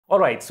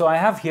Alright, so I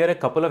have here a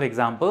couple of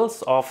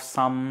examples of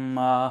some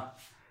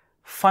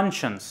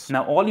functions.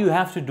 Now all you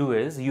have to do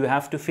is you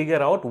have to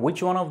figure out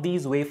which one of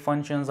these wave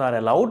functions are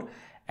allowed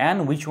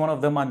and which one of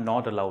them are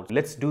not allowed.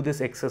 Let's do this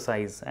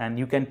exercise and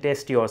you can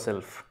test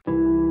yourself.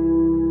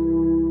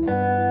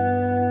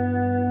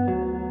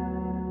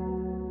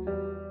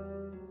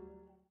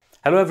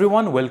 Hello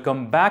everyone,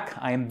 welcome back.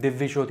 I am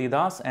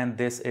 𝏬🐸🐸 and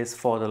this is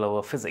For the Love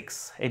of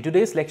Physics. In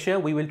today's lecture,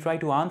 we will try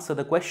to answer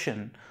the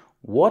question,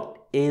 what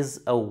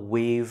is a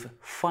wave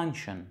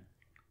function?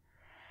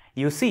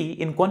 You see,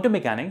 in quantum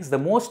mechanics, the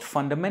most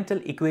fundamental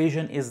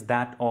equation is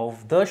that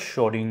of the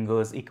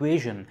Schrödinger's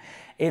equation.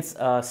 It's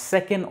a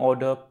second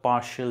order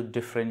partial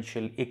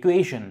differential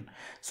equation.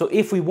 So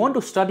if we want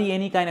to study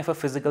any kind of a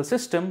physical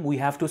system, we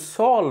have to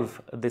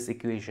solve this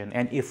equation.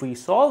 And if we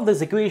solve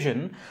this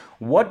equation,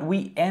 what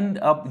we end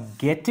up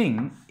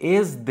getting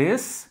is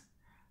this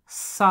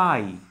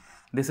psi.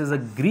 This is a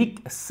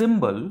Greek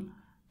symbol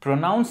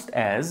pronounced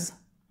as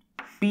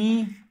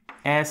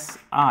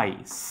psi,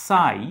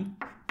 psi,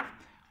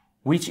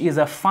 which is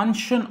a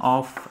function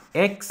of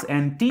x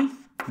and t,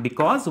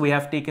 because we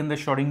have taken the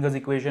Schrödinger's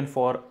equation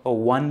for a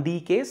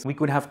 1D case. We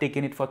could have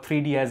taken it for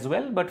 3D as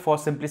well, but for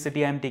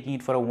simplicity I am taking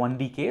it for a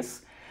 1D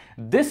case.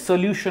 This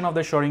solution of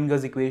the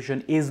Schrödinger's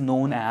equation is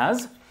known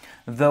as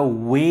the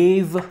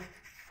wave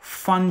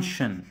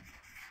function.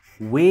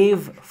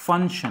 Wave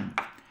function.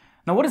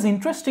 Now what is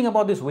interesting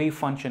about this wave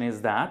function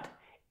is that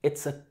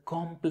it's a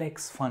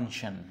complex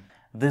function.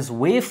 This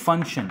wave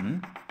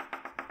function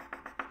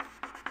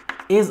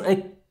is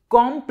a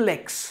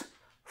complex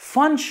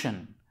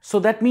function. So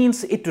that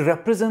means it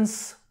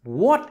represents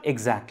what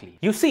exactly?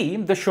 You see,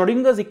 the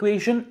Schrödinger's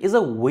equation is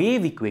a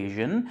wave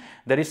equation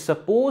that is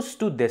supposed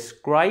to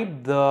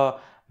describe the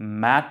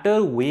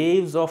matter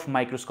waves of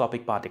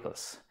microscopic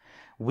particles.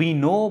 We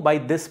know by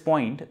this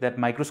point that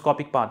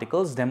microscopic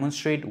particles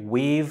demonstrate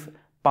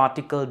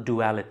wave-particle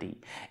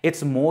duality.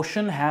 Its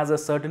motion has a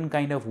certain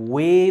kind of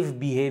wave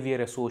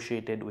behavior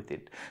associated with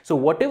it. So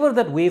whatever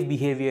that wave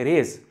behavior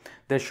is,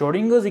 the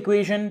Schrödinger's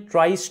equation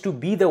tries to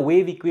be the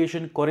wave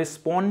equation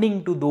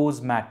corresponding to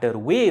those matter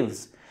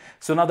waves.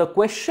 So now the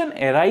question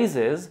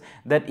arises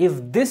that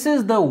if this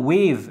is the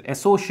wave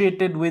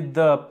associated with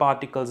the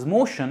particle's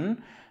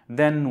motion,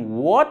 then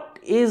what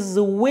is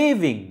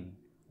waving?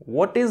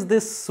 What is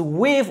this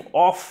wave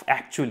of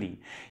actually?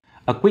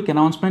 A quick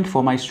announcement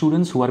for my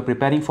students who are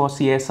preparing for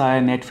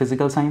CSIR NET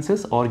Physical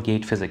Sciences or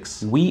GATE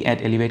Physics. We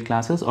at Elevate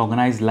Classes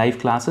organize live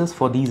classes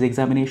for these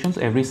examinations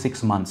every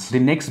 6 months.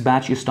 The next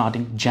batch is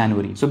starting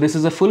January. So this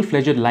is a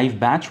full-fledged live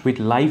batch with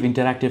live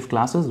interactive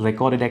classes,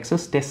 recorded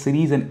access, test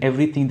series and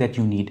everything that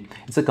you need.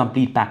 It's a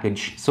complete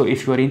package. So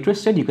if you are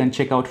interested, you can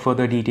check out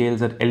further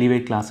details at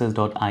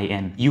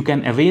elevateclasses.in. You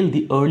can avail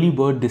the early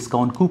bird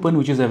discount coupon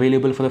which is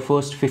available for the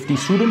first 50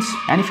 students.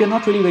 And if you're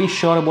not really very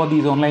sure about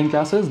these online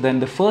classes, then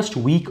the first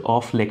week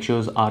of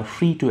lectures are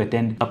free to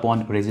attend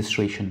upon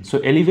registration. So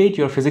elevate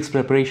your physics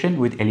preparation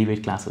with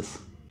Elevate Classes.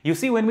 You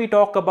see, when we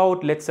talk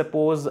about, let's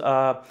suppose,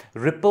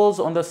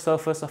 ripples on the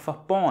surface of a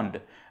pond,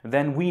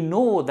 then we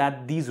know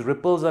that these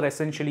ripples are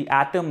essentially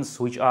atoms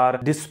which are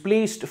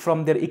displaced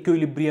from their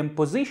equilibrium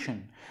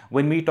position.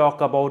 When we talk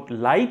about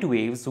light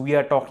waves, we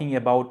are talking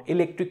about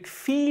electric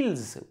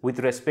fields with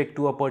respect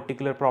to a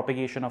particular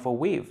propagation of a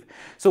wave.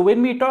 So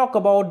when we talk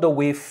about the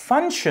wave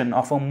function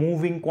of a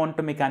moving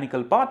quantum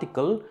mechanical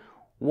particle,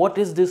 what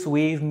is this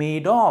wave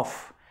made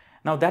of?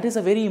 Now that is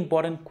a very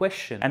important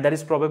question, and that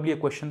is probably a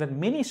question that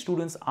many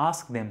students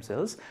ask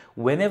themselves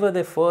whenever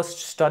they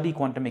first study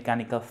quantum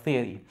mechanical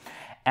theory.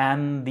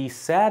 And the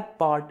sad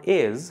part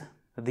is,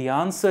 the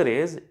answer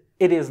is,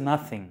 it is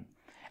nothing.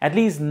 At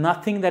least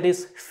nothing that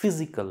is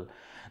physical.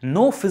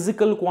 No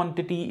physical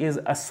quantity is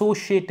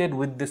associated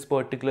with this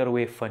particular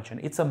wave function.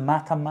 It's a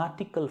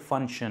mathematical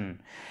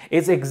function.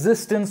 Its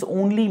existence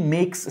only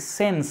makes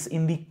sense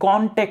in the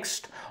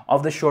context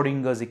of the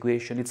Schrödinger's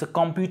equation. It's a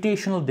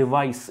computational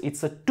device.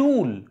 It's a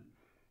tool.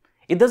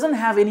 It doesn't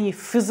have any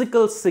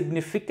physical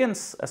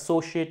significance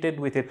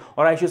associated with it,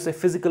 or I should say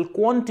physical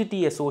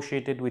quantity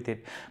associated with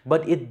it,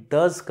 but it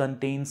does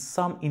contain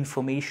some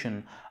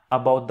information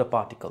about the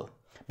particle.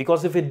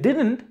 Because if it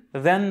didn't,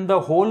 then the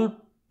whole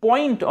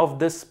point of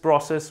this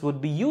process would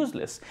be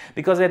useless,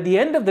 because at the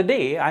end of the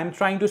day I'm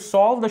trying to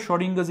solve the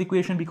Schrödinger's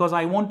equation because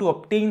I want to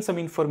obtain some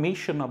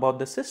information about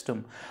the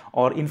system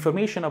or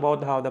information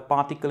about how the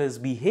particle is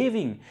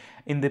behaving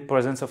in the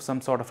presence of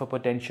some sort of a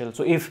potential.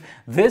 So if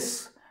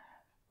this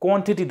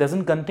quantity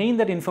doesn't contain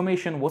that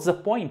information, what's the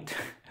point?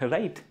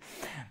 Right?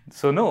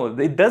 So no,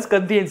 it does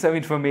contain some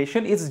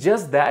information. It's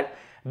just that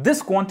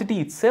this quantity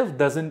itself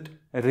doesn't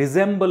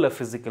resemble a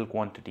physical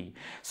quantity.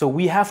 So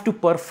we have to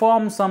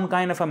perform some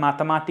kind of a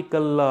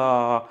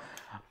mathematical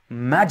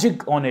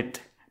magic on it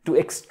to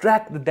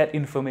extract that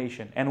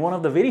information. And one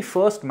of the very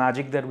first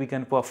magic that we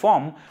can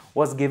perform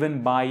was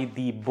given by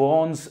the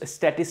Born's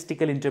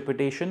statistical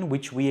interpretation,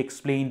 which we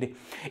explained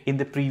in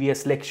the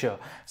previous lecture.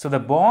 So the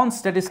Born's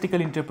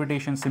statistical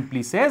interpretation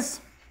simply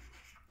says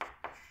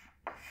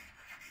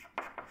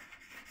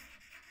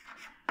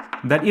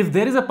that if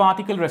there is a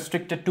particle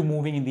restricted to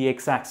moving in the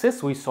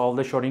x-axis, we solve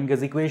the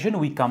Schrödinger's equation,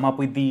 we come up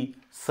with the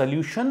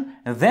solution,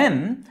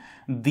 then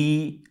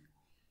the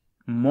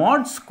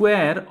mod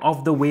square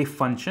of the wave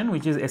function,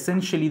 which is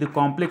essentially the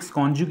complex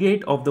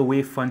conjugate of the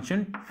wave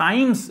function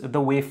times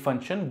the wave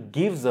function,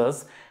 gives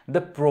us the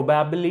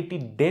probability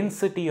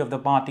density of the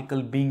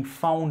particle being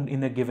found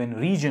in a given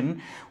region,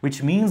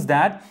 which means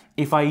that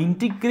if I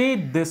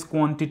integrate this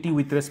quantity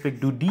with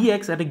respect to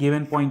dx at a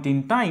given point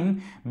in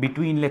time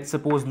between, let's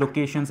suppose,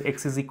 locations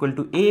x is equal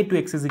to a to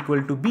x is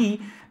equal to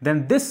b,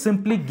 then this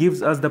simply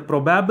gives us the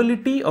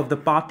probability of the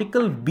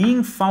particle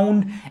being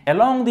found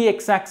along the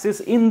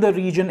x-axis in the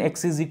region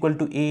x is equal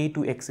to a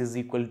to x is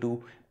equal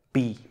to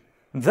b.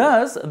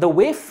 Thus, the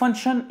wave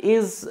function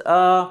is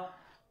a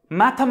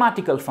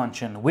mathematical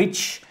function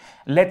which,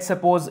 let's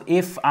suppose,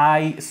 if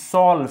I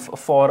solve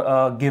for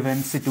a given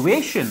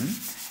situation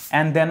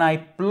and then I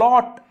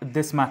plot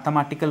this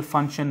mathematical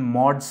function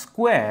mod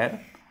square,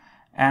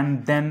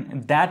 and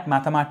then that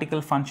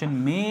mathematical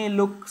function may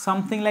look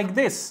something like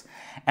this,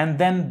 and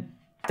then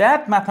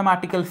that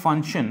mathematical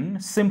function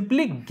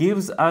simply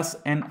gives us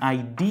an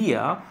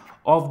idea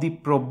of the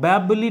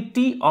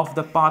probability of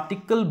the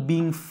particle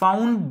being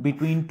found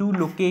between two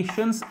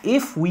locations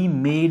if we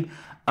made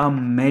a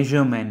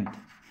measurement.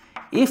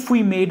 If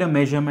we made a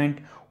measurement,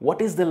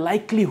 what is the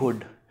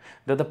likelihood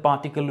that the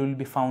particle will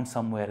be found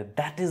somewhere?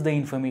 That is the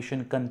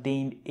information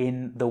contained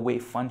in the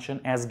wave function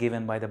as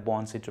given by the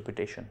Born's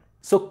interpretation.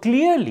 So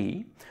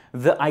clearly,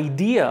 the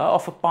idea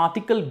of a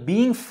particle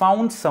being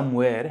found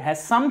somewhere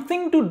has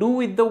something to do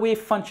with the wave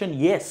function,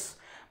 yes,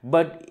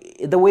 but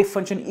the wave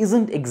function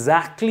isn't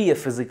exactly a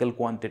physical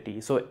quantity.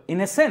 So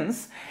in a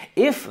sense,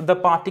 if the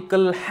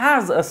particle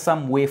has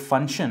some wave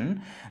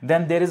function,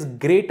 then there is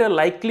greater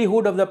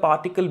likelihood of the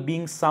particle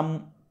being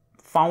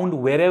found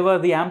wherever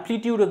the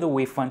amplitude of the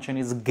wave function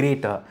is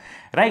greater,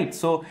 right?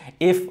 So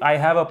if I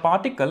have a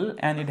particle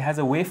and it has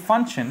a wave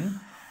function,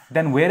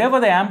 then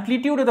wherever the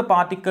amplitude of the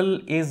particle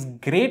is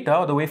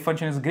greater, the wave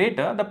function is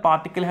greater, the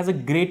particle has a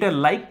greater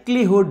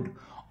likelihood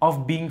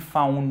of being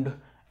found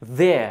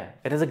there.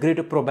 It has a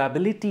greater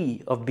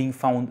probability of being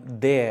found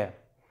there.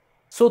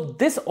 So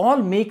this all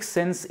makes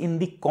sense in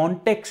the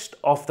context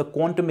of the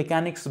quantum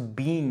mechanics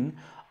being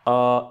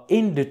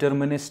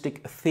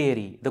indeterministic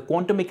theory. The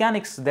quantum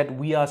mechanics that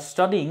we are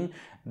studying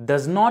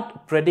does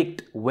not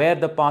predict where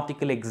the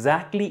particle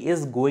exactly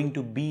is going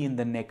to be in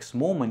the next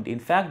moment. In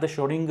fact, the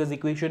Schrödinger's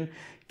equation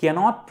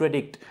cannot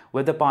predict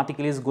where the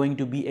particle is going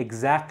to be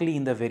exactly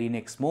in the very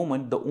next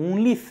moment. The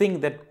only thing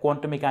that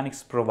quantum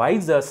mechanics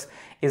provides us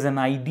is an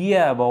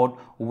idea about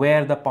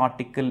where the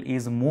particle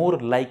is more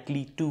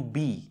likely to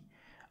be.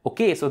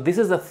 Okay, so this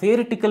is a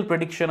theoretical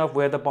prediction of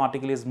where the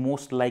particle is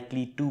most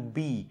likely to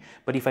be.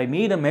 But if I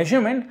made a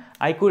measurement,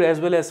 I could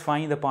as well as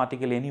find the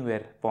particle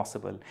anywhere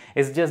possible.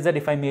 It's just that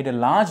if I made a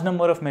large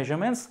number of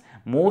measurements,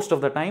 most of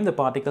the time the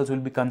particles will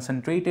be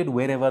concentrated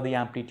wherever the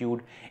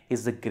amplitude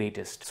is the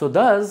greatest. So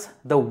thus,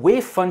 the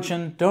wave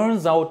function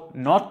turns out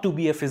not to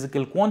be a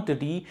physical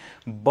quantity,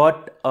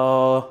 but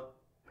a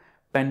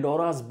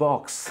Pandora's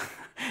box.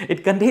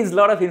 It contains a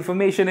lot of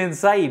information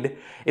inside.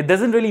 It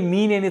doesn't really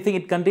mean anything.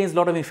 It contains a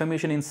lot of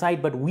information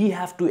inside, but we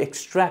have to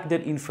extract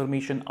that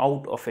information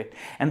out of it.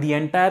 And the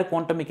entire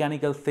quantum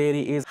mechanical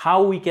theory is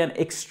how we can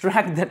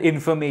extract that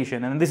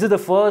information. And this is the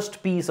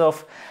first piece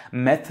of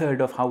method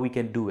of how we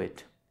can do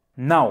it.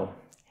 Now,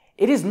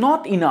 it is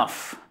not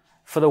enough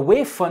for the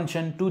wave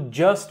function to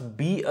just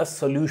be a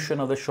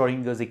solution of the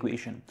Schrödinger's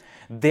equation.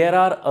 There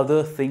are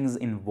other things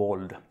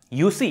involved.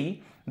 You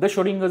see, the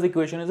Schrödinger's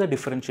equation is a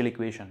differential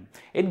equation.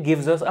 It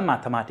gives us a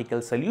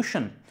mathematical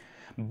solution.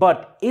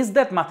 But is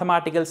that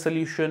mathematical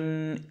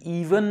solution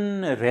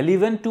even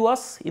relevant to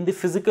us in the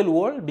physical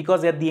world?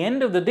 Because at the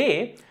end of the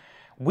day,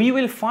 we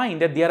will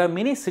find that there are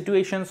many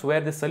situations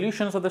where the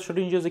solutions of the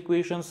Schrödinger's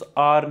equations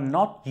are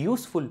not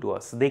useful to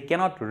us. They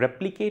cannot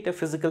replicate a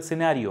physical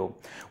scenario.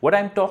 What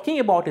I'm talking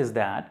about is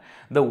that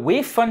the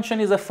wave function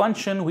is a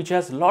function which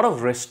has a lot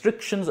of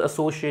restrictions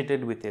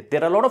associated with it.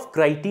 There are a lot of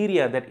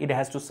criteria that it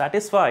has to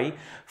satisfy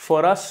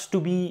for us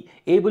to be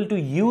able to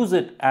use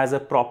it as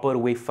a proper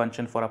wave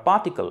function for a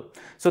particle.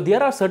 So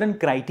there are certain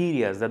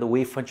criteria that the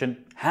wave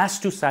function has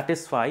to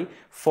satisfy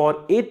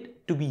for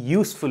it to be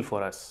useful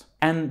for us.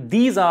 And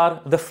these are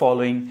the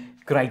following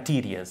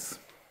criteria.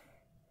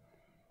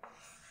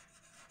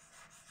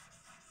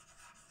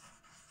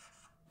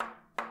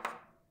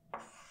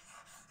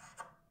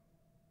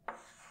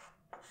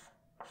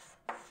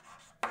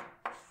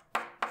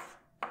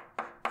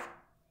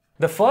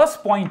 The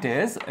first point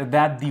is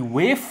that the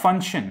wave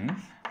function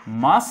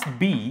must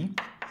be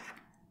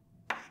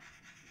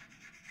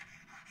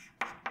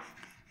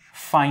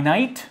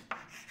finite,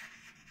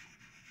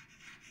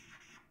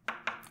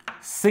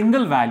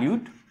 single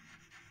valued,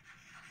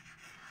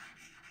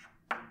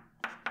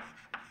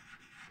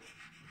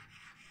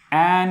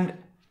 and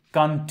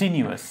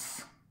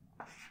continuous.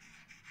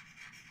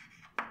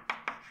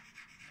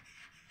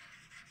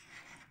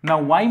 Now,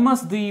 why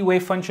must the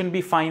wave function be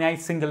finite,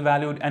 single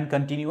valued and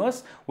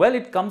continuous? Well,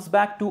 it comes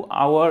back to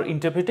our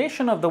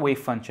interpretation of the wave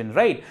function,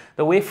 right?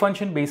 The wave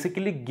function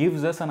basically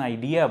gives us an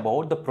idea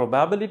about the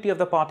probability of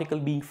the particle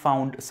being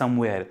found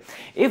somewhere.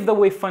 If the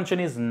wave function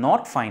is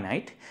not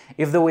finite,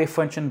 if the wave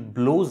function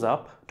blows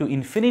up to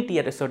infinity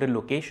at a certain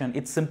location,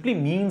 it simply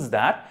means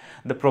that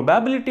the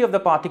probability of the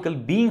particle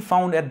being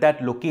found at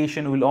that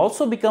location will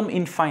also become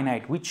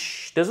infinite,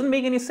 which doesn't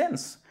make any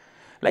sense.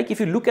 Like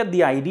if you look at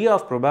the idea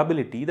of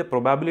probability, the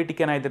probability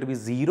can either be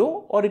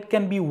 0 or it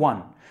can be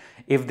 1.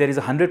 If there is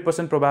a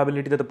 100%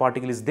 probability that the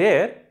particle is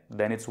there,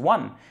 then it's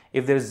 1.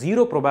 If there is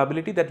 0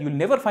 probability that you'll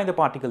never find the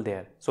particle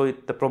there. So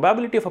the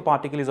probability of a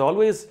particle is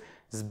always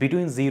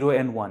between 0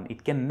 and 1.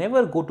 It can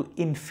never go to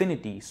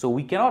infinity. So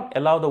we cannot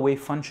allow the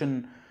wave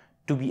function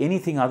to be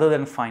anything other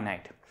than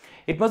finite.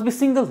 It must be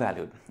single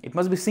valued. It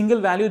must be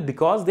single valued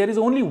because there is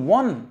only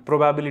one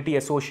probability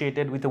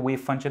associated with a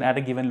wave function at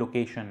a given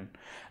location.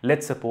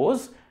 Let's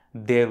suppose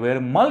there were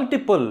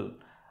multiple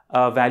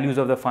values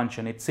of the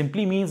function. It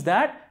simply means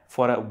that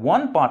for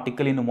one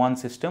particle in one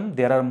system,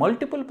 there are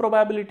multiple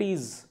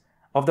probabilities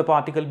of the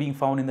particle being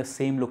found in the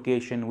same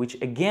location, which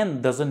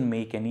again doesn't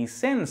make any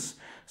sense.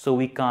 So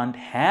we can't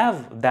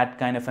have that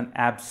kind of an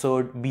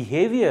absurd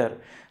behavior.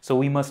 So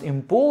we must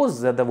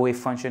impose that the wave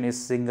function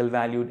is single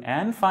valued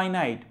and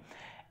finite.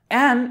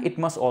 And it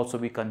must also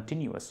be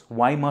continuous.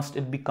 Why must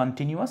it be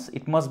continuous?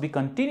 It must be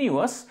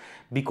continuous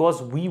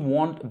because we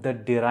want the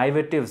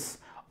derivatives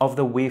of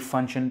the wave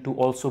function to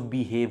also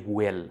behave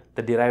well.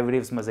 The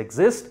derivatives must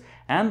exist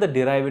and the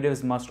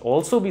derivatives must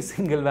also be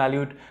single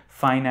valued,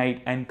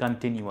 finite and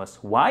continuous.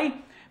 Why?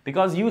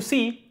 Because you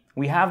see,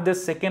 we have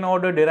this second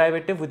order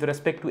derivative with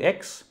respect to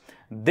x.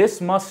 This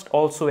must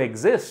also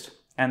exist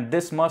and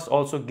this must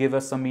also give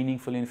us some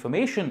meaningful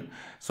information.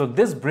 So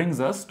this brings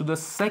us to the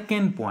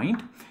second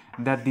point,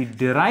 that the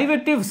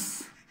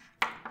derivatives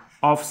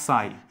of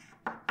psi,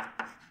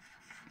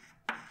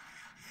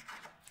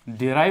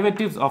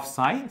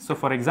 so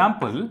for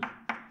example,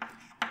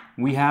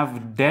 we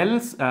have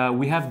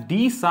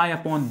d psi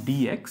upon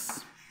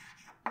dx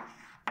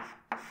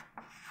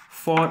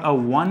for a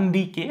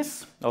 1D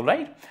case, all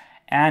right?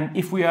 And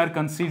if we are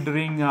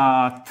considering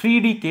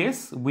 3D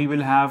case, we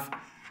will have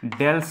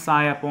del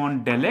psi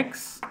upon del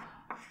x,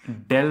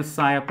 del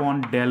psi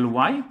upon del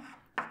y,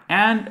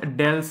 and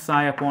del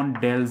psi upon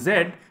del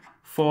z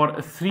for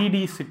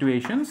 3D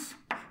situations.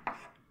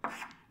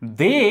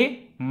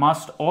 They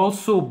must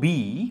also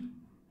be,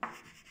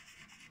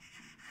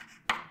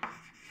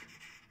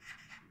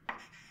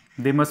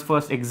 they must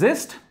first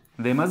exist,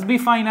 they must be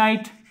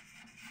finite,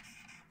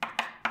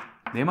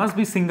 they must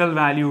be single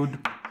valued,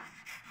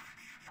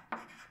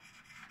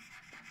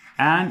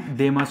 and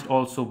they must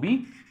also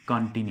be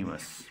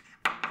continuous.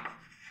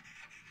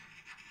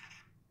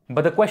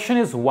 But the question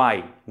is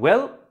why?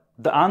 Well,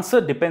 the answer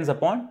depends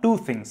upon two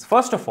things.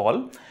 First of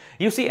all,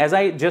 you see, as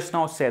I just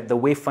now said, the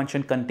wave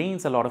function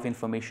contains a lot of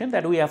information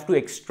that we have to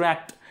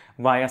extract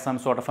via some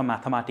sort of a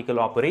mathematical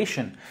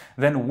operation.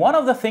 Then one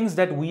of the things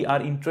that we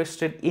are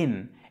interested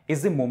in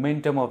is the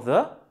momentum of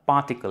the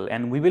particle,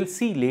 and we will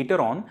see later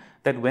on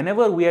that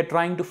whenever we are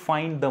trying to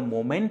find the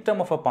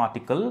momentum of a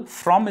particle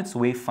from its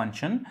wave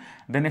function,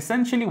 then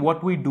essentially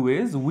what we do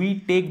is we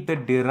take the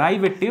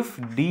derivative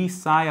d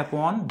psi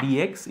upon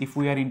dx if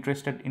we are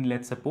interested in,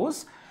 let's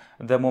suppose,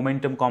 the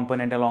momentum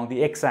component along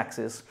the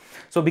x-axis.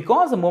 So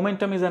because the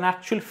momentum is an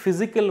actual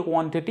physical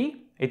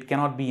quantity, it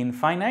cannot be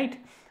infinite,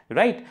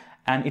 right?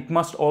 And it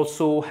must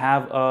also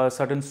have a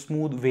certain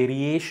smooth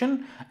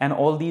variation and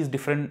all these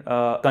different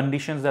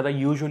conditions that are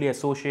usually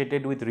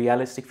associated with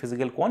realistic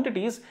physical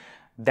quantities.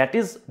 That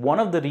is one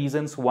of the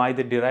reasons why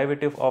the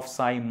derivative of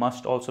psi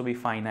must also be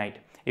finite.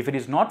 If it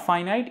is not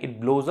finite, it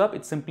blows up.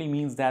 It simply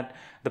means that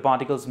the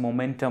particle's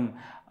momentum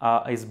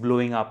is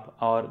blowing up,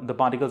 or the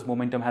particle's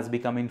momentum has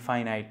become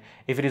infinite.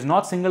 If it is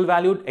not single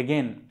valued,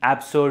 again,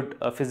 absurd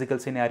physical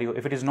scenario.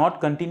 If it is not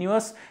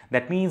continuous,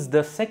 that means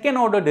the second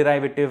order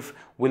derivative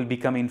will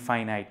become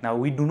infinite. Now,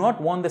 we do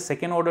not want the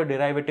second order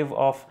derivative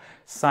of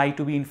psi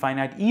to be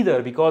infinite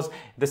either, because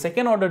the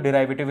second order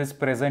derivative is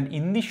present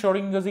in the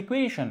Schrödinger's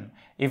equation.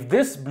 If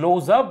this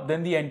blows up,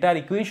 then the entire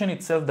equation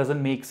itself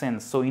doesn't make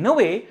sense. So in a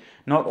way,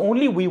 not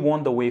only we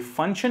want the wave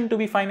function to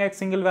be finite,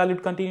 single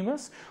valued,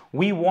 continuous,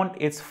 we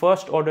want its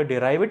first order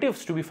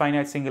derivatives to be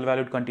finite, single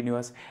valued,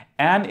 continuous,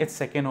 and its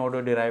second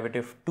order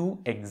derivative to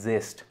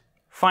exist.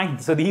 Fine.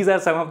 So these are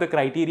some of the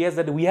criteria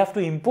that we have to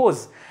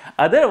impose.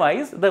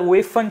 Otherwise, the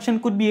wave function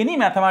could be any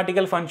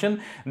mathematical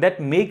function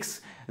that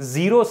makes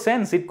zero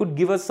sense. It could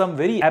give us some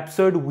very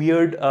absurd,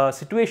 weird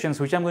situations,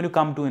 which I'm going to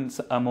come to in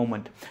a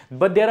moment.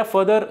 But there are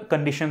further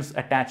conditions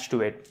attached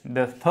to it.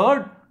 The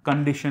third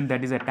condition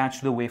that is attached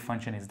to the wave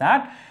function is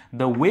that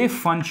the wave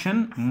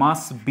function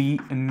must be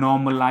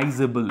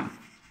normalizable.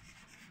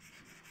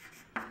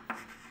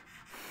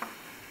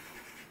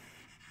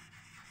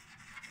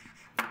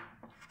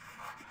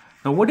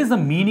 Now, what is the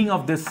meaning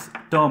of this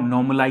term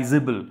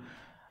normalizable?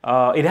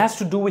 it has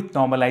to do with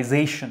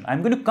normalization.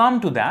 I'm going to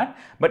come to that,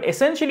 but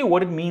essentially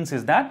what it means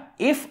is that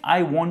if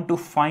I want to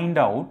find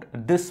out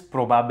this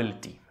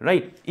probability,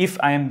 right? If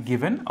I am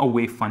given a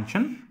wave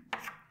function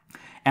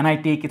and I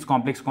take its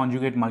complex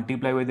conjugate,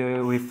 multiply with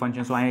the wave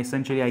function, so I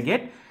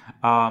get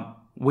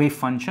wave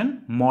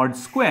function mod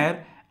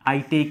square. I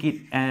take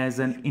it as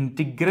an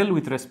integral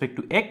with respect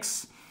to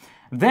x.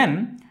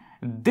 Then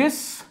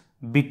this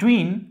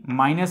between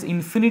minus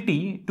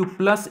infinity to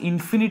plus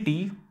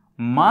infinity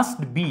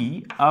must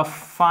be a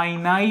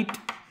finite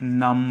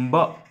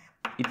number.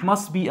 It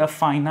must be a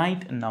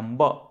finite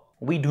number.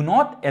 We do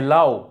not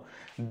allow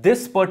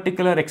this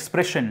particular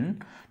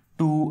expression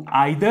to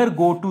either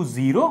go to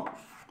 0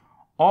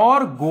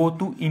 or go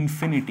to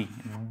infinity.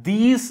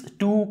 These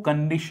two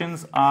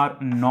conditions are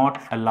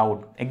not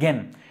allowed.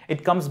 Again,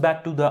 it comes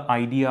back to the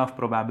idea of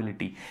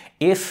probability.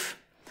 If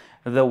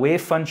the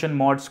wave function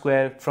mod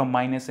square from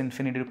minus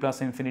infinity to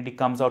plus infinity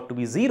comes out to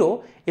be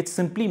 0, it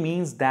simply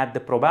means that the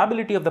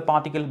probability of the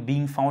particle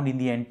being found in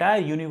the entire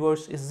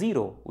universe is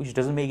 0, which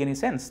doesn't make any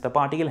sense. The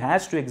particle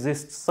has to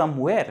exist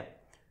somewhere,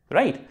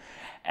 right?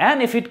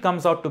 And if it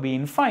comes out to be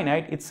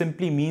infinite, it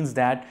simply means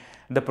that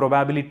the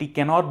probability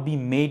cannot be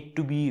made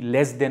to be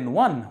less than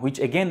 1, which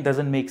again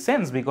doesn't make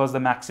sense because the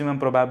maximum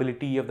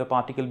probability of the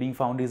particle being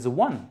found is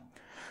 1.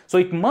 So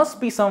it must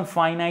be some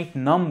finite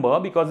number,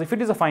 because if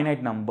it is a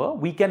finite number,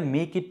 we can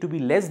make it to be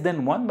less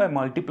than 1 by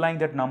multiplying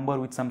that number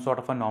with some sort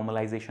of a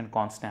normalization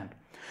constant.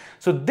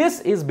 So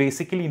this is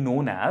basically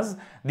known as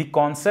the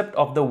concept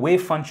of the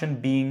wave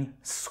function being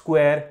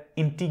square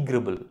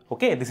integrable.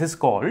 Okay, this is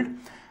called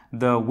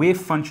the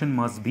wave function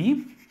must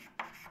be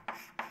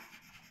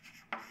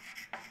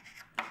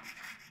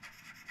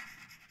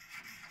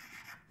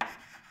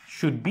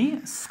should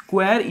be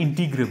square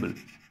integrable.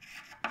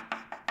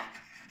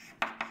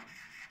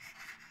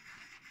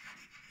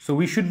 So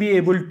we should be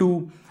able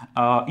to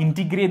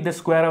integrate the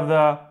square of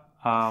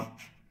the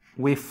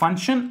wave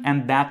function,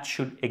 and that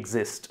should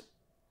exist.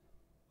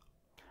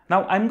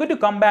 Now I'm going to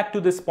come back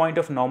to this point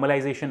of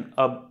normalization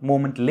a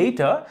moment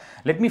later.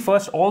 Let me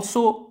first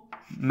also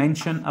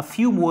mention a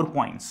few more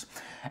points.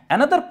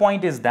 Another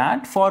point is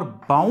that for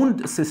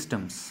bound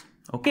systems,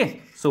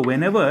 okay, so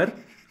whenever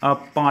a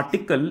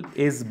particle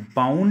is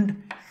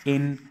bound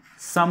in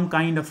some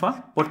kind of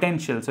a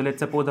potential, so let's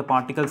suppose the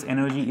particle's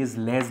energy is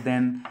less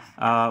than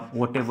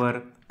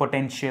whatever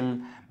potential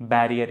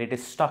barrier it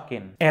is stuck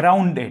in,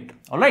 around it,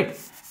 all right?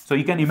 So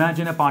you can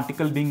imagine a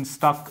particle being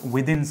stuck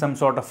within some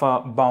sort of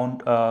a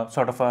bound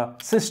sort of a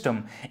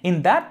system.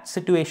 In that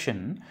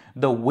situation,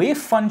 the wave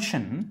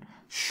function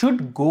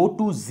should go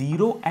to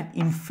 0 at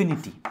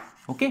infinity,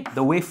 okay?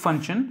 The wave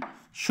function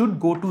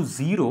should go to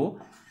 0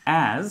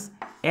 as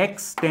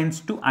x tends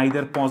to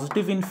either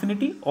positive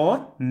infinity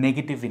or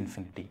negative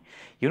infinity.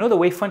 You know, the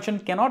wave function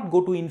cannot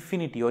go to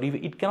infinity, or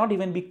it cannot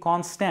even be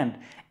constant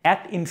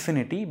at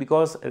infinity,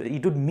 because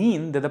it would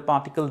mean that the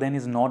particle then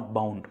is not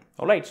bound.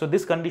 All right, so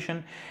this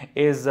condition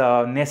is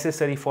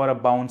necessary for a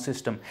bound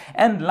system.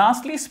 And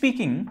lastly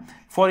speaking,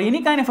 for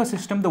any kind of a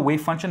system, the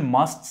wave function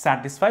must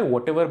satisfy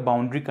whatever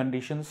boundary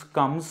conditions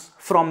comes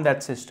from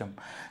that system.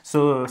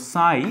 So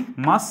psi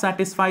must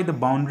satisfy the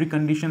boundary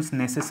conditions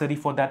necessary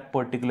for that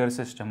particular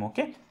system,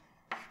 okay?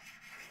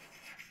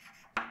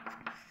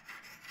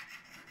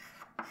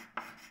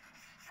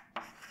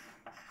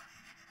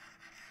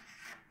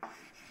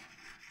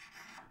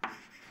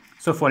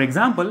 So for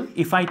example,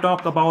 if I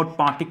talk about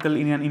particle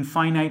in an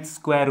infinite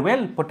square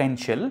well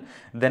potential,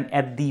 then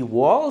at the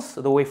walls,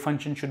 the wave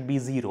function should be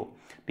 0.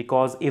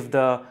 Because if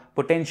the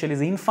potential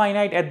is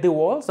infinite at the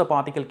walls, the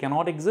particle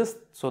cannot exist,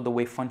 so the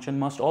wave function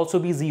must also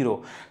be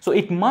 0. So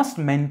it must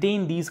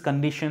maintain these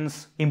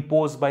conditions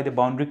imposed by the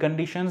boundary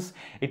conditions.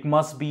 It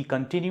must be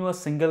continuous,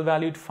 single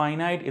valued,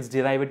 finite. Its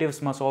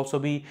derivatives must also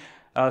be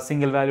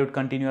single valued,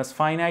 continuous,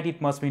 finite.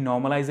 It must be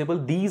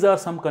normalizable. These are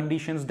some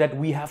conditions that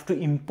we have to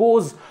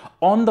impose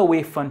on the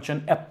wave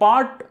function,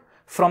 apart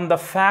from the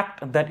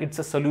fact that it's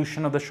a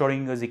solution of the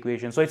Schrödinger's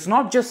equation. So it's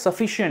not just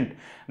sufficient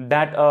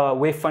that a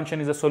wave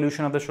function is a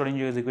solution of the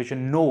Schrödinger's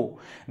equation. No,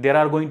 there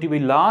are going to be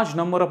large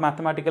number of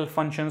mathematical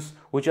functions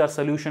which are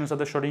solutions of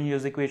the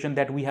Schrödinger's equation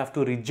that we have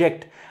to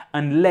reject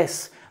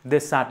unless they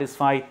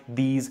satisfy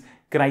these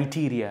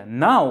criteria.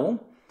 Now,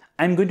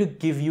 I'm going to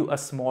give you a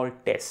small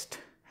test.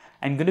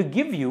 I'm going to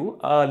give you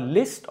a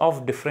list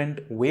of different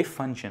wave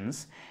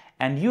functions,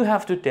 and you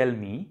have to tell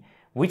me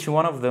which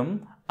one of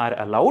them are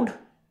allowed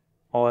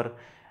or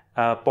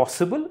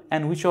possible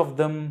and which of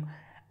them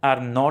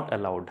are not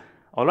allowed.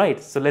 All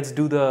right, so let's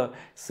do the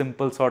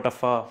simple sort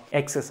of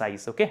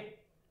exercise, okay?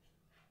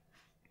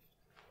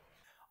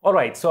 All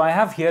right, so I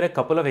have here a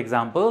couple of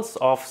examples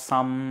of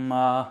some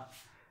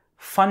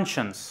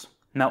functions.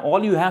 Now,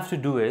 all you have to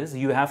do is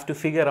you have to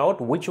figure out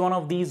which one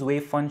of these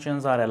wave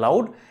functions are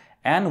allowed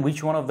and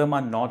which one of them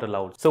are not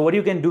allowed. So what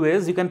you can do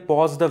is you can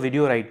pause the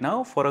video right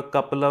now for a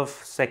couple of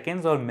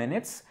seconds or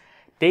minutes,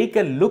 take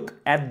a look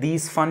at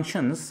these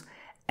functions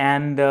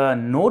and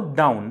note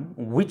down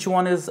which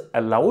one is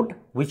allowed,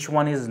 which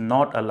one is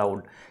not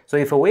allowed. So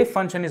if a wave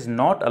function is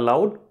not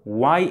allowed,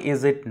 why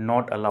is it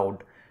not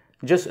allowed?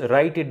 Just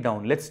write it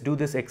down. Let's do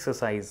this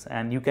exercise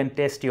and you can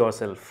test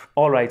yourself.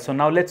 All right, so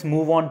now let's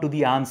move on to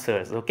the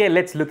answers. Okay,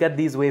 let's look at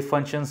these wave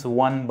functions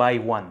one by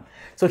one.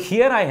 So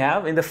here I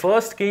have in the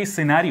first case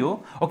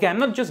scenario, okay, I'm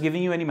not just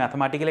giving you any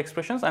mathematical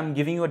expressions, I'm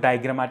giving you a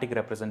diagrammatic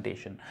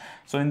representation.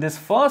 So in this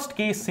first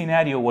case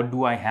scenario, what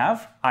do I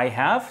have? I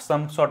have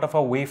some sort of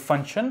a wave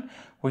function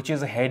which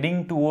is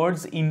heading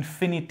towards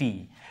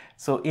infinity.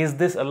 So is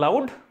this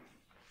allowed?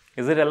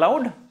 Is it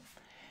allowed?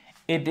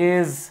 It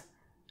is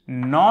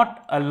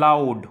not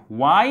allowed.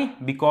 Why?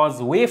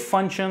 Because wave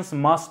functions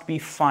must be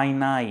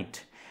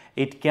finite.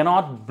 It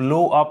cannot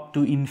blow up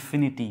to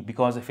infinity,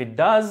 because if it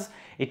does,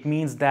 it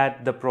means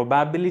that the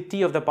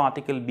probability of the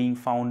particle being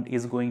found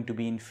is going to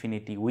be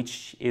infinity,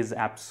 which is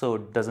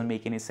absurd, doesn't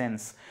make any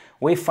sense.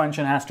 Wave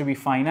function has to be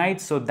finite,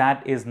 so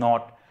that is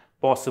not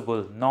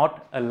possible,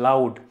 not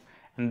allowed,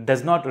 and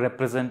does not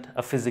represent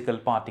a physical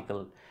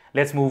particle.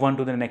 Let's move on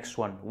to the next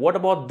one. What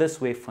about this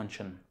wave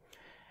function?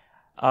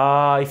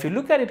 If you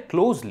look at it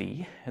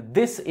closely,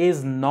 this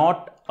is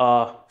not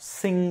a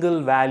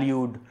single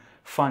valued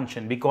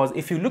function, because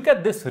if you look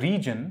at this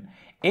region,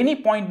 any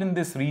point in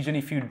this region,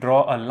 if you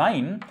draw a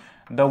line,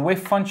 the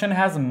wave function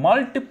has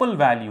multiple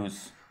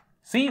values.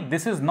 See,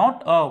 this is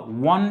not a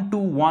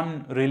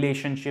one-to-one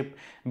relationship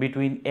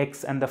between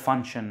x and the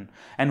function,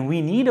 and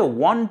we need a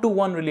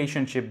one-to-one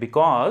relationship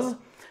because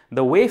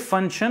the wave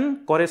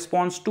function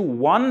corresponds to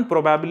one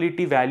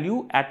probability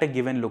value at a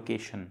given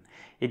location.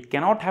 It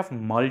cannot have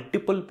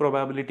multiple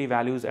probability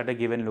values at a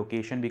given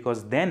location,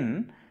 because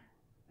then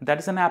that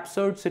is an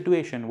absurd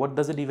situation. What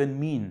does it even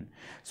mean?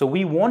 So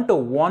we want a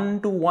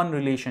one-to-one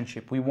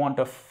relationship. We want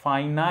a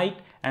finite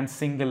and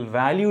single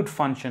valued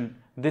function.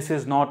 This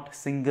is not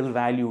single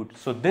valued.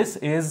 So this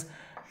is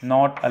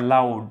not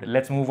allowed.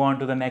 Let's move on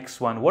to the next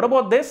one. What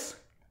about this?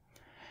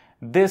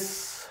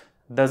 This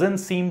doesn't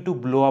seem to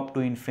blow up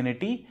to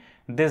infinity.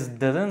 This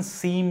doesn't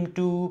seem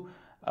to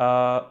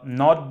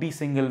not be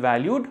single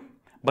valued.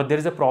 But there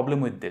is a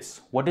problem with this.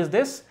 What is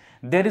this?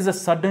 There is a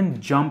sudden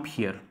jump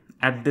here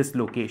at this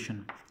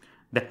location.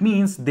 That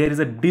means there is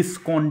a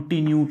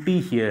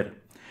discontinuity here.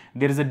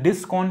 There is a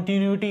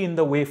discontinuity in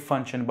the wave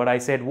function. But I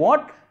said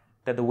what?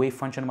 That the wave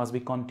function must be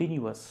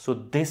continuous. So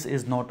this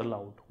is not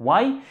allowed.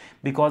 Why?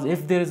 Because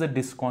if there is a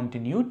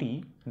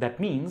discontinuity, that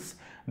means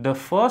the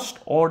first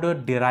order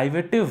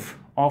derivative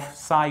of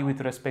psi with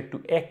respect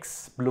to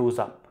x blows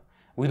up.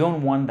 We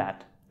don't want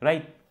that,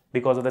 right?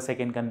 Because of the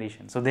second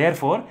condition. So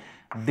therefore,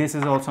 this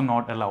is also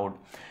not allowed.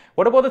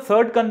 What about the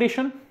third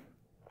condition?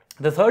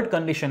 The third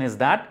condition is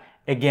that,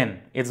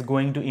 again, it's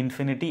going to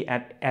infinity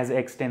as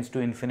x tends to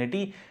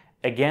infinity.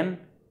 Again,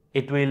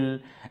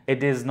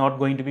 it is not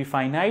going to be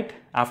finite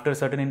after a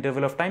certain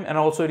interval of time, and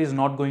also it is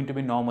not going to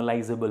be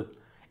normalizable,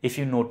 if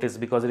you notice,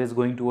 because it is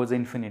going towards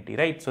infinity,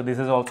 right? So this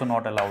is also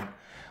not allowed.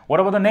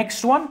 What about the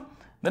next one?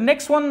 The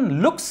next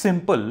one looks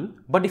simple,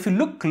 but if you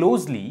look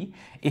closely,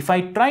 if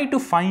I try to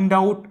find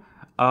out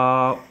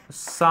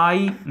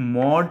psi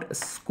mod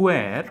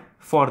square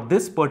for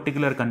this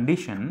particular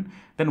condition,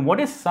 then what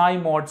is psi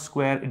mod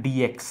square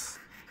dx?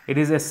 It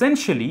is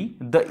essentially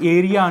the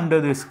area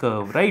under this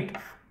curve, right?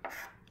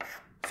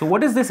 So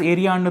what is this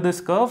area under this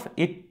curve?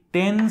 It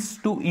tends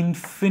to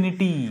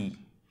infinity,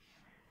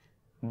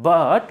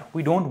 but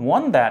we don't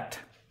want that.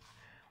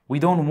 We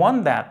don't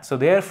want that. So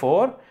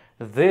therefore,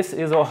 this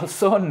is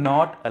also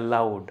not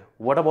allowed.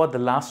 What about the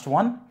last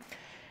one?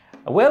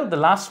 Well, the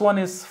last one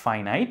is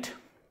finite.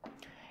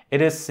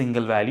 It is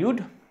single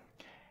valued,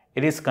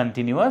 it is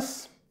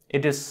continuous,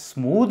 it is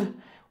smooth,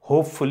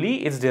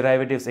 hopefully its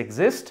derivatives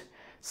exist,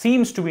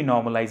 seems to be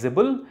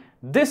normalizable.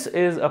 This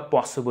is a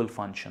possible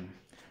function.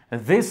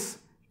 This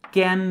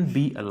can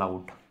be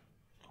allowed.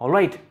 All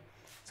right.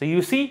 So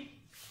you see,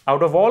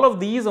 out of all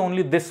of these,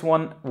 only this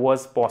one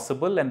was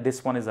possible and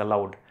this one is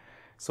allowed.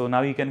 So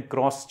now you can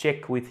cross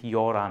check with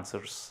your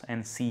answers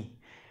and see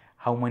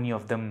how many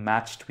of them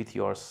matched with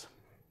yours.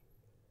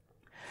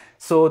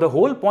 So the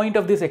whole point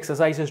of this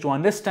exercise is to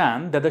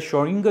understand that the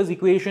Schrödinger's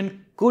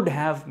equation could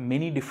have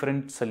many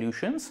different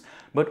solutions,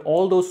 but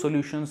all those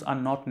solutions are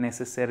not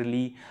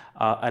necessarily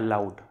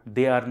allowed.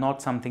 They are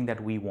not something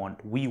that we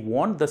want. We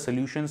want the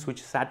solutions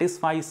which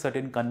satisfy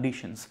certain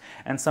conditions,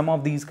 and some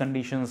of these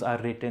conditions are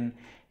written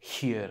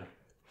here.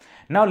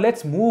 Now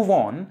let's move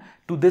on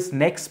to this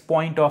next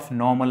point of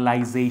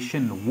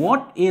normalization.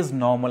 What is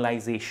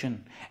normalization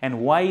and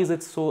why is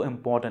it so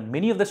important?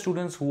 Many of the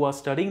students who are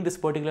studying this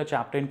particular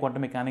chapter in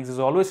quantum mechanics is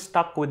always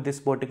stuck with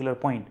this particular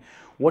point.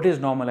 What is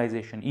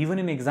normalization? Even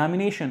in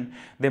examination,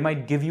 they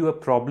might give you a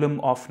problem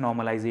of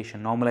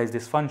normalization. Normalize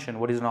this function.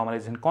 What is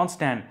normalization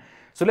constant?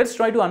 So let's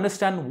try to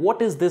understand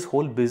what is this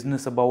whole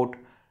business about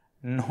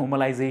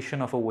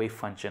normalization of a wave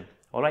function.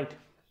 All right.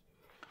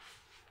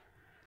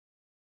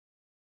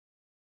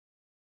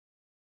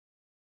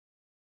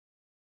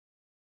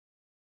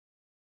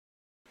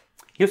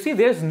 You see,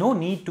 there's no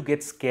need to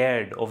get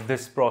scared of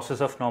this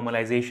process of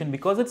normalization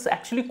because it's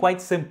actually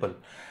quite simple.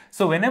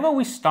 So whenever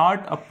we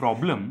start a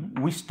problem,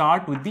 we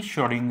start with the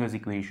Schrödinger's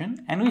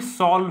equation and we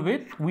solve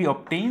it, we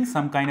obtain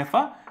some kind of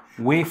a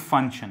wave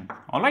function.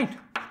 All right.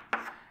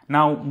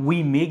 Now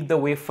we make the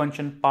wave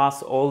function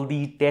pass all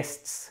the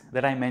tests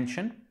that I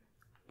mentioned.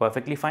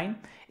 Perfectly fine.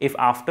 If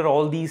after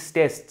all these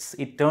tests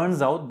it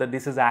turns out that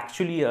this is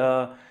actually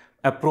a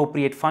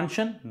appropriate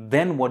function,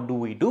 then what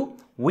do?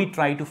 We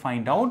try to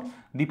find out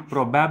the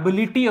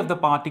probability of the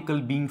particle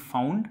being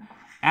found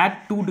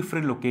at two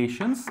different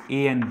locations,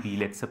 A and B.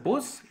 Let's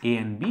suppose A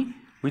and B,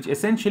 which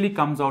essentially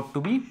comes out to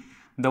be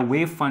the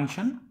wave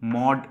function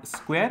mod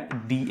square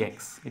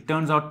dx. It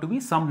turns out to be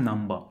some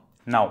number.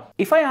 Now,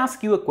 if I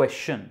ask you a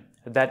question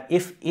that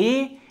if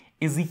A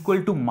is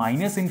equal to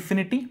minus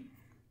infinity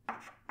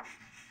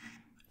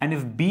and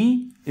if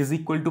B is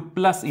equal to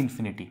plus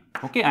infinity,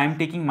 okay, I am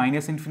taking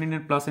minus infinity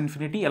and plus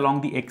infinity along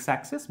the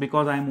x-axis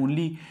because I am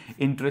only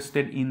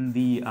interested in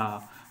the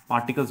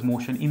particle's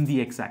motion in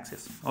the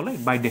x-axis, all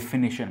right, by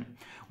definition.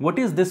 What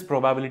is this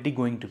probability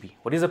going to be?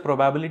 What is the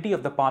probability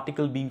of the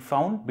particle being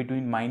found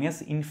between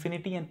minus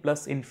infinity and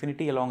plus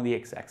infinity along the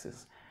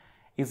x-axis?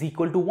 Is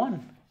equal to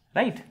 1,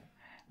 right?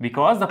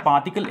 Because the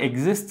particle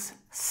exists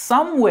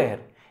somewhere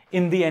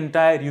in the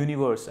entire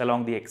universe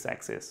along the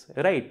x-axis,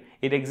 right?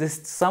 It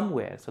exists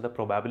somewhere, so the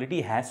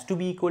probability has to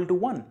be equal to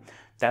 1.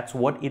 That's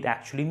what it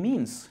actually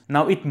means.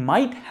 Now, it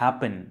might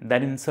happen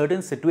that in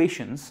certain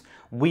situations,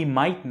 we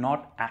might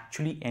not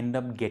actually end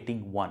up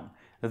getting 1.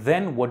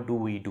 Then what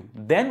do?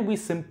 Then we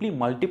simply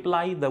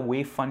multiply the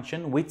wave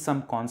function with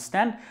some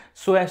constant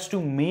so as to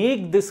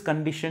make this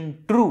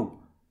condition true.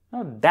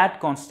 Now, that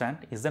constant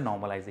is the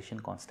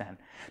normalization constant.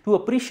 To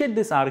appreciate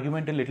this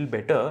argument a little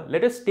better,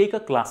 let us take a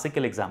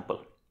classical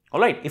example.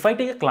 Alright, if I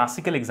take a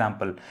classical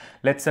example,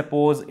 let's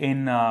suppose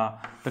in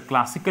the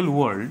classical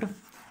world,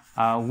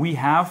 we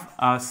have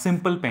a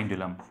simple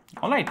pendulum.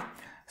 Alright,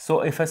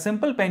 so if a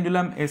simple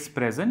pendulum is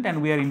present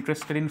and we are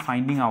interested in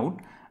finding out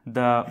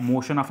the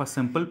motion of a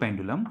simple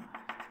pendulum,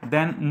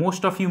 then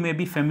most of you may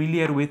be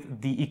familiar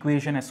with the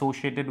equation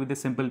associated with the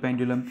simple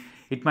pendulum.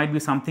 It might be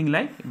something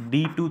like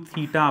d2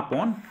 theta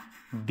upon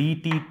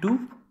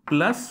dt2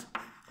 plus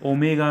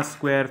omega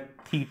square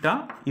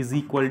theta is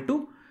equal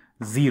to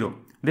 0.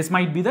 This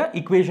might be the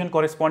equation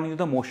corresponding to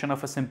the motion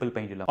of a simple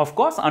pendulum. Of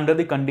course, under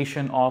the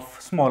condition of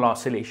small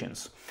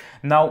oscillations.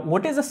 Now,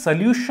 what is the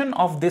solution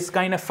of this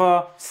kind of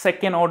a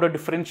second order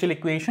differential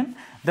equation?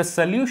 The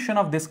solution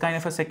of this kind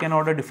of a second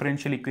order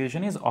differential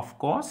equation is, of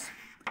course,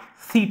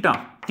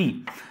 theta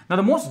t. Now,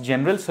 the most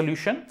general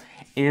solution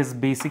is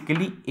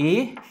basically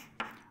a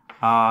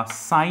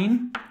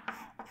sine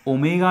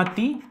omega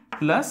t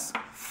plus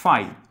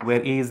phi,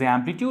 where a is the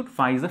amplitude,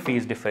 phi is the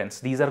phase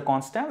difference. These are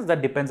constants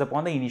that depends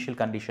upon the initial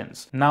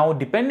conditions. Now,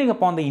 depending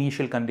upon the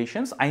initial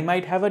conditions, I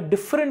might have a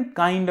different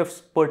kind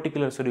of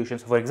particular solution.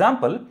 So, for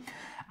example,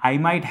 I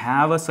might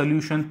have a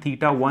solution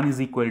theta 1 is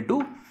equal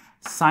to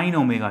sine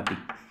omega t.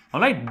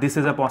 All right, this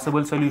is a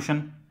possible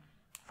solution.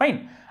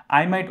 Fine.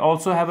 I might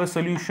also have a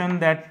solution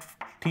that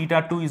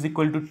theta 2 is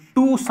equal to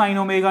 2 sine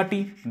omega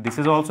t. This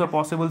is also a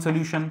possible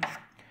solution.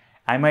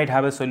 I might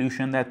have a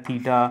solution that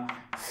theta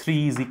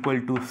 3 is equal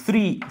to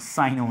 3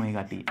 sine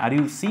omega t. Are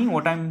you seeing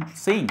what I'm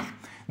saying?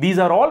 These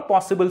are all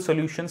possible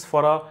solutions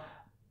for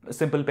a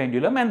simple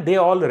pendulum, and they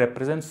all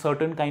represent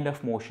certain kind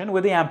of motion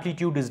where the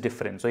amplitude is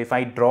different. So if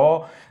I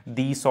draw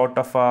the sort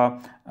of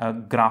a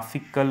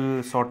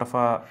graphical sort of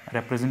a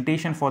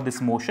representation for this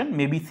motion,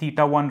 maybe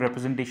theta 1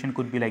 representation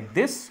could be like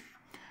this.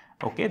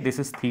 Okay, this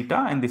is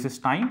theta and this is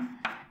time,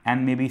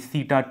 and maybe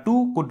theta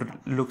 2 could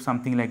look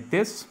something like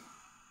this.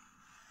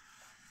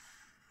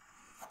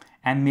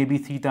 And maybe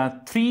theta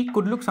 3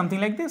 could look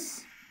something like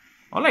this.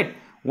 Alright,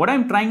 what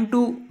I'm trying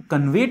to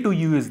convey to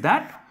you is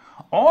that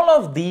all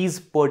of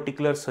these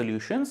particular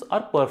solutions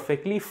are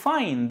perfectly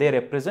fine. They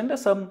represent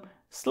some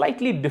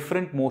slightly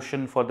different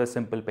motion for the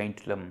simple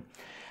pendulum.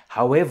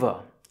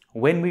 However,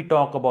 when we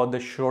talk about the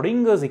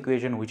Schrödinger's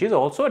equation, which is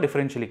also a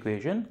differential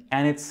equation,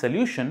 and its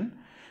solution,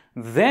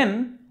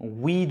 then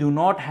we do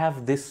not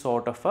have this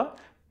sort of a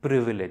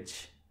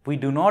privilege. We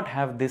do not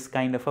have this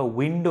kind of a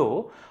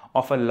window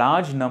of a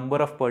large number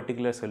of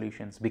particular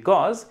solutions,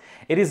 because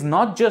it is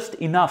not just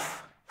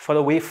enough for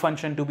the wave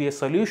function to be a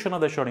solution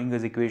of the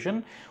Schrödinger's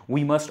equation.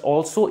 We must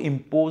also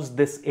impose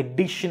this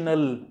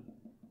additional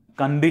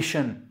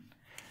condition.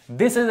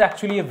 This is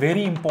actually a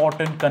very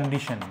important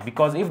condition,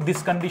 because if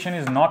this condition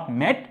is not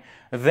met,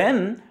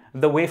 then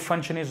the wave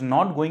function is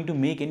not going to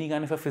make any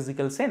kind of a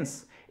physical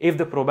sense. If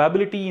the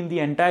probability in the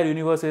entire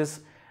universe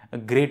is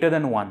greater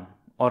than 1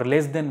 or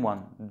less than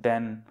 1,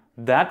 then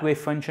that wave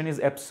function is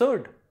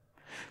absurd.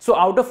 So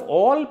out of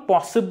all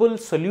possible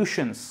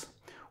solutions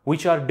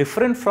which are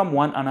different from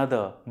one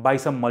another by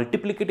some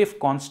multiplicative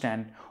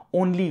constant,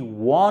 only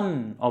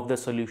one of the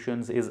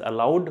solutions is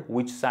allowed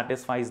which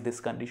satisfies this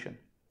condition.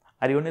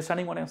 Are you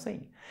understanding what I'm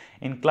saying?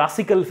 In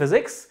classical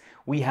physics,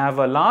 we have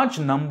a large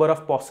number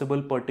of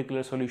possible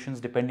particular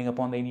solutions depending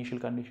upon the initial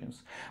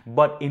conditions.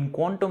 But in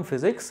quantum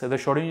physics, the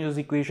Schrödinger's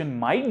equation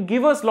might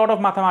give us a lot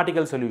of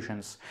mathematical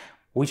solutions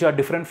which are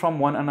different from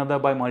one another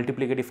by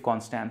multiplicative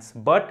constants,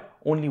 but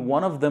only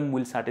one of them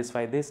will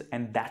satisfy this,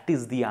 and that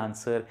is the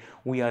answer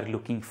we are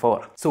looking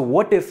for. So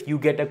what if you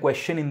get a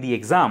question in the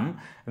exam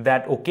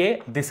that,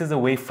 okay, this is a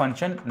wave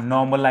function,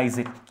 normalize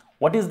it.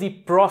 What is the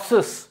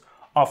process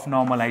of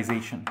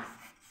normalization?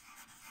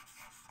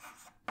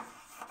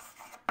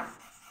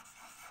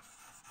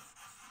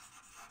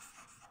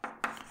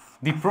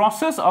 The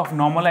process of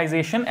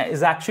normalization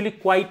is actually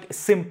quite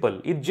simple.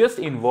 It just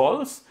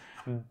involves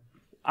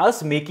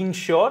us making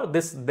sure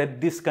that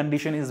this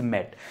condition is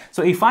met.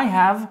 So if I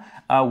have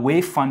a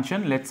wave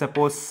function, let's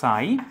suppose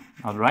psi,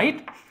 all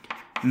right.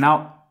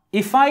 Now,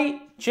 if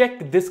I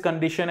check this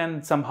condition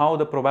and somehow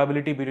the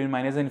probability between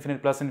minus infinity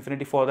plus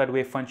infinity for that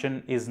wave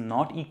function is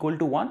not equal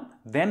to 1,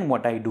 then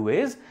what I do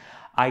is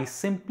I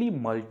simply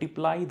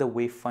multiply the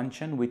wave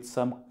function with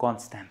some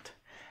constant.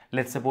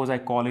 Let's suppose I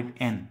call it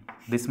n.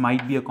 This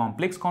might be a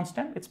complex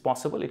constant. It's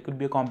possible it could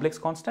be a complex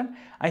constant.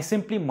 I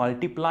simply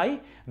multiply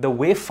the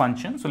wave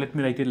function. So let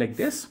me write it like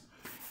this.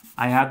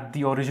 I have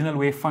the original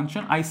wave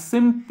function. I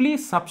simply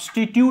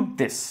substitute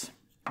this.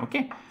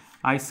 Okay.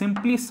 I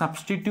simply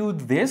substitute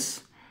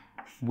this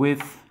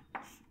with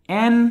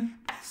n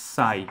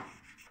psi.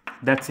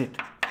 That's it.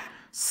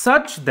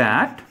 Such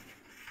that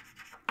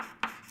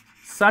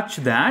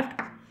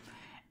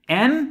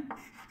n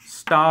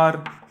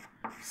star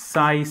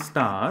psi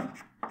star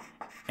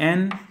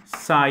n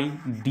psi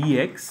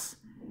dx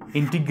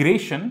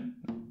integration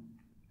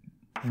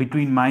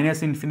between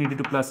minus infinity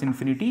to plus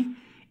infinity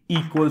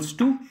equals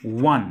to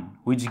 1,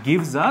 which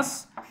gives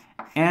us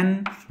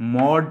n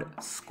mod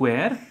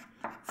square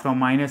from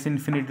minus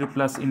infinity to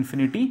plus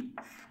infinity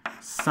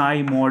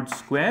psi mod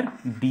square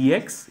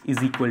dx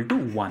is equal to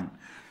 1.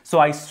 So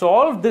I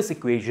solve this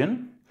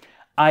equation,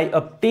 I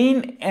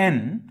obtain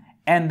n,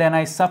 and then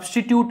I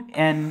substitute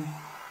n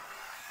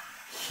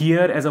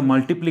here as a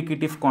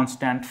multiplicative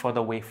constant for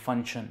the wave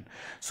function.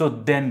 So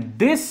then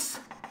this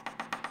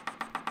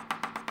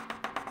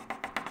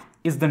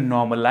is the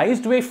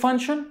normalized wave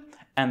function,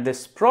 and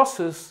this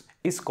process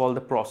is called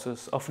the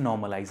process of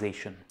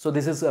normalization. So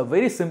this is a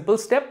very simple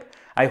step.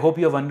 I hope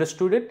you have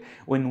understood it.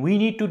 When we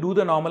need to do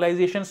the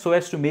normalization so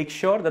as to make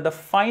sure that the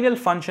final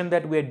function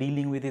that we are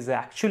dealing with is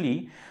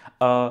actually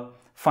a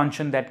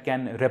function that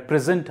can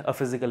represent a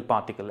physical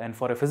particle, and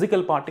for a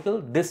physical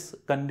particle this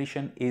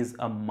condition is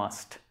a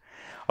must.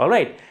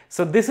 Alright,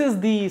 so this is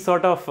the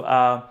sort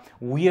of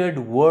weird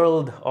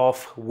world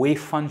of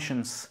wave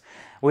functions.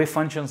 Wave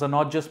functions are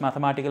not just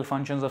mathematical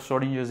functions of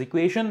Schrödinger's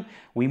equation.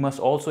 We must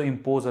also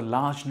impose a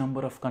large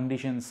number of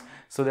conditions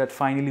so that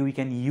finally we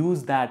can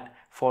use that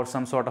for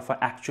some sort of an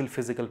actual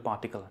physical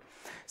particle.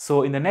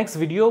 So in the next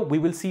video, we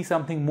will see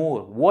something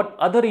more. What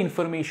other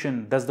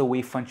information does the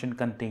wave function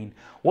contain?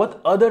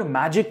 What other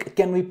magic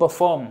can we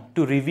perform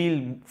to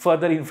reveal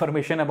further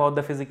information about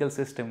the physical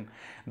system?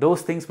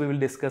 Those things we will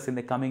discuss in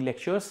the coming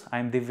lectures. I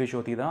am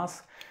𝑓𝑬𝑗yoti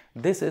Das.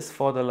 This is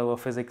For the Love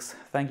of Physics.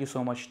 Thank you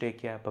so much.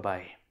 Take care.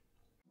 Bye-bye.